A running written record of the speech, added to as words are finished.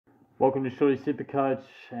Welcome to Shorty SuperCoach,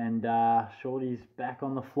 and Shorty's back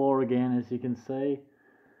on the floor again, as you can see.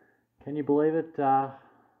 Can you believe it?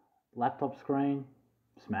 Laptop screen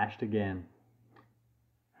smashed again.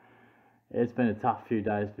 It's been a tough few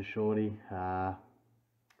days for Shorty.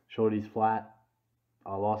 Shorty's flat.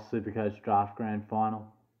 I lost SuperCoach Draft Grand Final.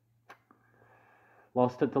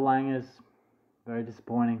 Lost it to Langers. Very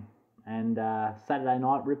disappointing. And Saturday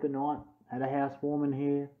night, Ripper night. Had a housewarming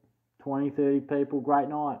here. 20, 30 people, great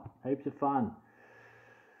night, heaps of fun.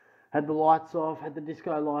 Had the lights off, had the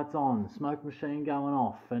disco lights on, smoke machine going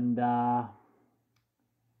off, and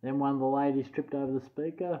then one of the ladies tripped over the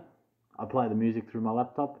speaker. I play the music through my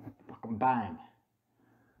laptop, fucking bang.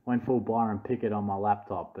 Went full Byron Pickett on my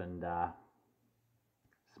laptop and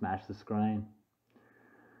smashed the screen.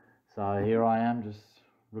 So here I am, just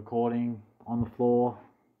recording on the floor,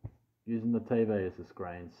 using the TV as a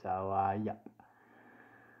screen. So, yep.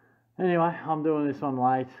 Anyway, I'm doing this one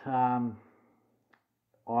late.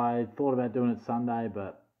 I thought about doing it Sunday,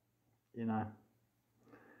 but, you know,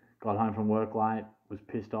 got home from work late, was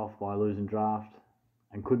pissed off by losing draft,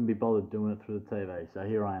 and couldn't be bothered doing it through the TV. So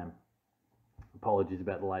here I am. Apologies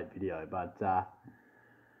about the late video, but,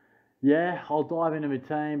 yeah, I'll dive into my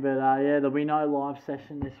team, but, yeah, there'll be no live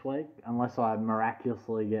session this week, unless I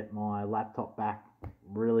miraculously get my laptop back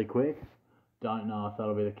really quick. Don't know if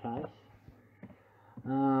that'll be the case.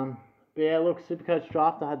 But yeah, look, SuperCoach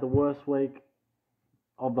Draft, I had the worst week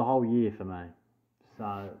of the whole year for me.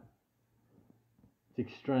 So, it's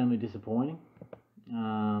extremely disappointing.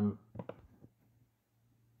 Yeah,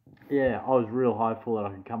 I was real hopeful that I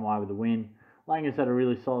could come away with a win. Langers had a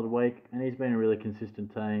really solid week, and he's been a really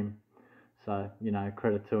consistent team. So, you know,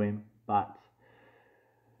 credit to him. But,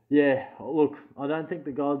 yeah, look, I don't think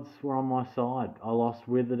the gods were on my side. I lost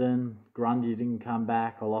Witherden, Grundy didn't come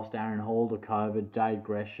back, I lost Aaron Hall to COVID, Jade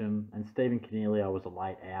Gresham, and Stephen Keneally, I was a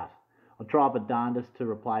late out. I tried my darndest to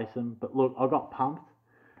replace him, but look, I got pumped.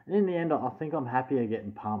 And in the end, I think I'm happier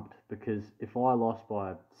getting pumped, because if I lost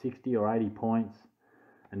by 60 or 80 points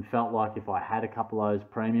and felt like if I had a couple of those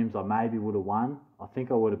premiums, I maybe would have won, I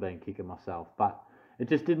think I would have been kicking myself. But it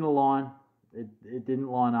just didn't align. It didn't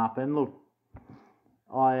line up. And look,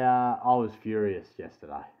 I was furious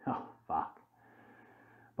yesterday. Oh, fuck.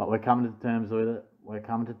 But we're coming to terms with it.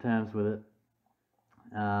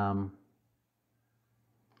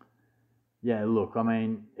 Yeah, look, I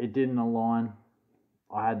mean, it didn't align.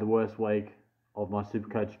 I had the worst week of my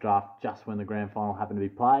SuperCoach draft just when the grand final happened to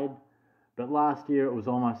be played. But last year, it was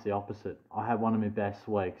almost the opposite. I had one of my best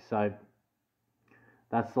weeks. So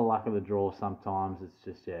that's the luck of the draw sometimes. It's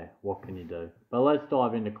just, yeah, what can you do? But let's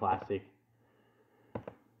dive into Classic.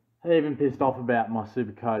 Even pissed off about my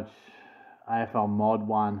SuperCoach AFL Mod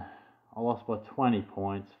 1. I lost by 20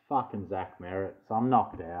 points. Fucking Zach Merritt. So I'm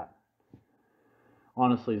knocked out.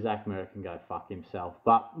 Honestly, Zach Merritt can go fuck himself.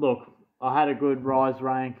 But look, I had a good rise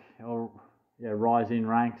in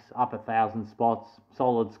ranks, up 1,000 spots.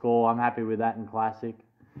 Solid score. I'm happy with that in Classic.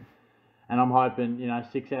 And I'm hoping,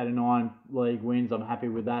 6 out of 9 league wins. I'm happy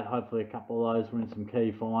with that. Hopefully a couple of those win some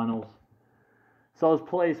key finals. So I was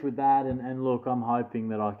pleased with that, and look, I'm hoping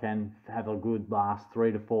that I can have a good last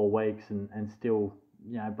 3 to 4 weeks and still,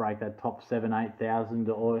 break that top 7,000-8,000,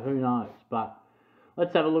 or who knows. But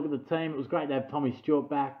let's have a look at the team. It was great to have Tommy Stewart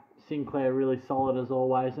back. Sinclair really solid as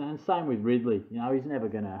always, and same with Ridley. He's never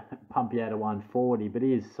going to pump you out of 140, but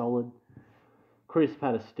he is solid. Crisp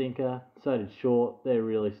had a stinker, so did Short. They're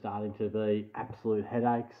really starting to be absolute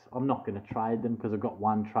headaches. I'm not going to trade them because I've got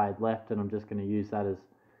one trade left, and I'm just going to use that as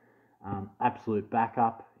absolute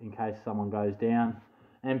backup in case someone goes down.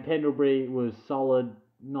 And Pendlebury was solid,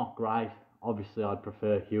 not great. Obviously, I'd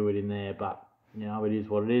prefer Hewitt in there, but, it is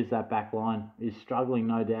what it is. That back line is struggling,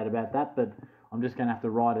 no doubt about that, but I'm just going to have to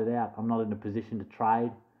ride it out. I'm not in a position to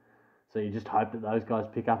trade, so you just hope that those guys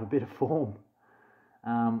pick up a bit of form.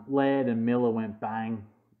 Laird and Miller went bang.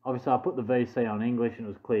 Obviously, I put the VC on English, and it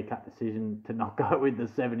was a clear-cut decision to not go with the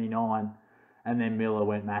 79, and then Miller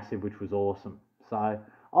went massive, which was awesome. So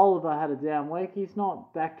Oliver had a down week. He's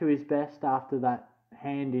not back to his best after that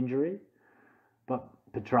hand injury, but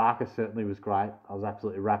Petrarca certainly was great. I was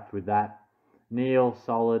absolutely wrapped with that. Neil,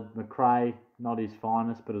 solid. McRae, not his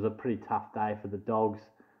finest, but it was a pretty tough day for the Dogs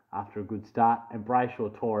after a good start. And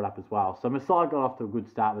Brayshaw tore it up as well. So Masai got off to a good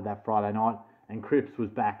start with that Friday night, and Cripps was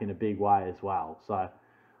back in a big way as well. So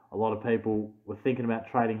a lot of people were thinking about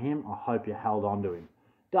trading him. I hope you held on to him.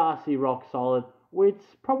 Darcy, rock solid. Which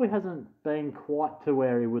probably hasn't been quite to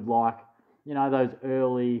where he would like. Those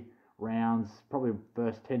early rounds, probably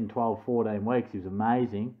first 10, 12, 14 weeks, he was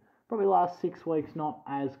amazing. Probably last 6 weeks, not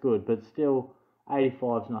as good, but still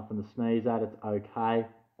 85's nothing to sneeze at. It's okay.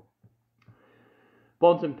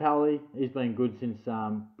 Bontempelli, he's been good since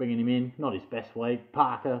bringing him in. Not his best week.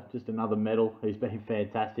 Parker, just another medal. He's been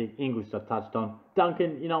fantastic. English I touched on.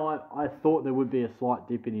 Duncan, you know, I thought there would be a slight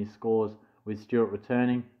dip in his scores with Stewart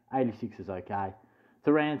returning. 86 is okay.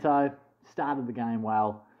 Taranto started the game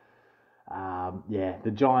well. Yeah, the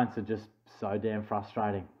Giants are just so damn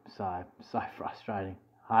frustrating. So frustrating.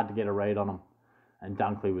 Hard to get a read on them. And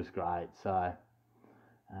Dunkley was great. So,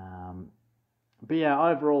 but yeah,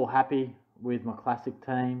 overall happy with my classic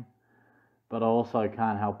team, but I also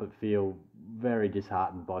can't help but feel very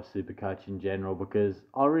disheartened by SuperCoach in general, because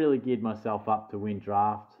I really geared myself up to win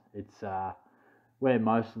draft. It's where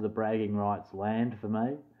most of the bragging rights land for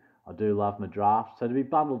me. I do love my draft, so to be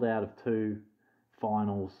bundled out of 2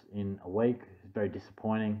 finals in a week is very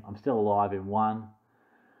disappointing. I'm still alive in 1.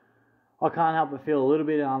 I can't help but feel a little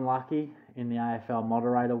bit unlucky in the AFL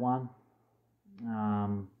moderator one,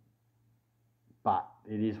 but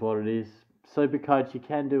it is what it is. SuperCoach, you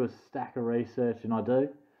can do a stack of research, and I do,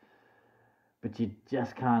 but you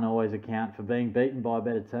just can't always account for being beaten by a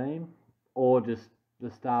better team, or just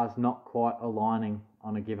the stars not quite aligning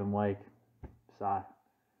on a given week. So,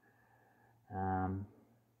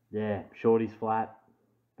 yeah, Shorty's flat,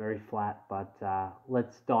 very flat, but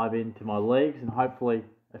let's dive into my leagues, and hopefully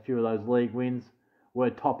a few of those league wins were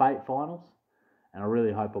top 8 finals, and I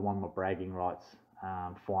really hope I won my bragging rights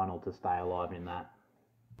final to stay alive in that.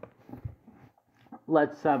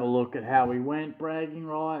 Let's have a look at how we went. Bragging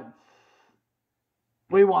rights.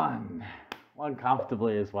 We won. Won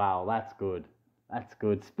comfortably as well. That's good. That's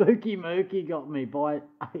good. Spooky Mookie got me by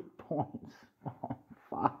 8 points. Oh,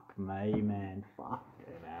 fuck me, man.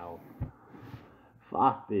 Fucking hell.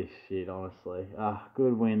 Fuck this shit, honestly.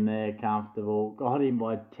 Good win there. Comfortable. Got him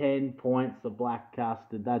by 10 points. The Black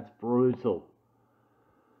Custard. That's brutal.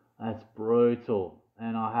 That's brutal.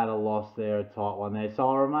 And I had a loss there, a tight one there. So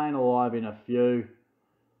I'll remain alive in a few.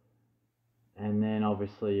 And then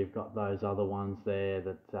obviously you've got those other ones there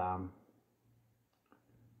that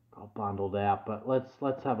got bundled out. But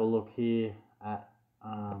let's have a look here at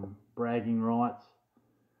bragging rights.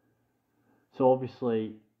 So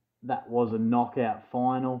obviously that was a knockout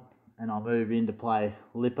final, and I'll move in to play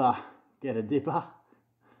Lipper, get a dipper,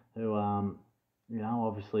 who you know,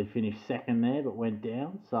 obviously finished second there but went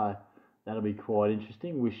down. So that'll be quite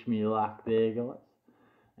interesting. Wish me luck there, guys.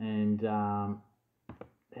 And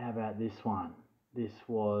how about this one? This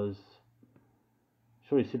was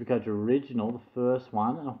Shorty SuperCoach Original, the first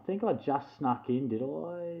one. And I think I just snuck in, did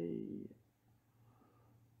I?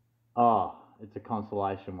 Oh, it's a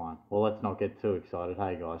consolation one. Well, let's not get too excited,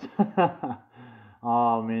 hey, guys.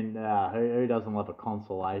 Oh, man, who doesn't love a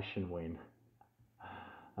consolation win?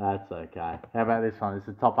 That's okay. How about this one? Is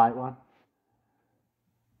it the top 8 one?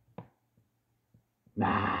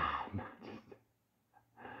 Nah.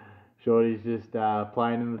 Shorty's just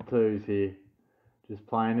playing in the 2s here. Just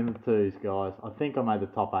playing in the 2s, guys. I think I made the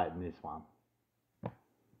top 8 in this one.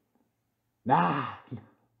 Nah.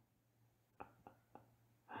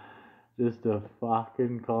 Just a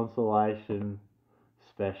fucking consolation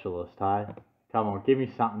specialist, hey? Come on, give me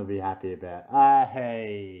something to be happy about.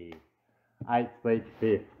 Hey. 8th beats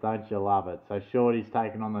 5th. Don't you love it? So Shorty's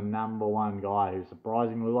taken on the number 1 guy who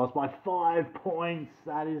surprisingly lost by 5 points.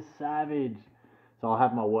 That is savage. So I'll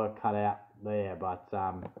have my work cut out there, but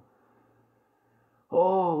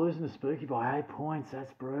oh, losing to Spooky by 8 points,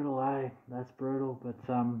 that's brutal, eh? That's brutal.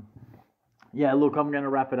 But yeah, look, I'm going to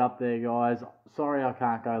wrap it up there, guys. Sorry I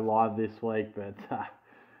can't go live this week, but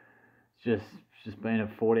it's just been a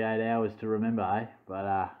 48 hours to remember, eh? But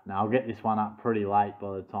no, I'll get this one up pretty late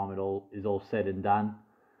by the time it all is all said and done.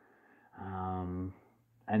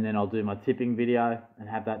 And then I'll do my tipping video and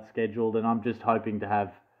have that scheduled, and I'm just hoping to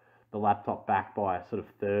have the laptop back by sort of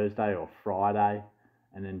Thursday or Friday,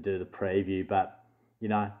 and then do the preview. But you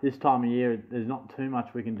know, this time of year there's not too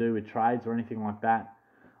much we can do with trades or anything like that.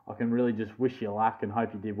 I can really just wish you luck and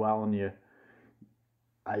hope you did well on your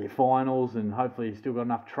finals, and hopefully you still got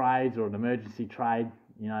enough trades or an emergency trade,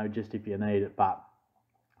 you know, just if you need it. But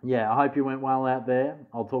yeah, I hope you went well out there.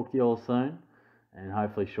 I'll talk to you all soon, and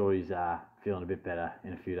hopefully Shorty's feeling a bit better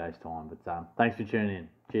in a few days' time. But thanks for tuning in.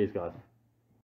 Cheers, guys.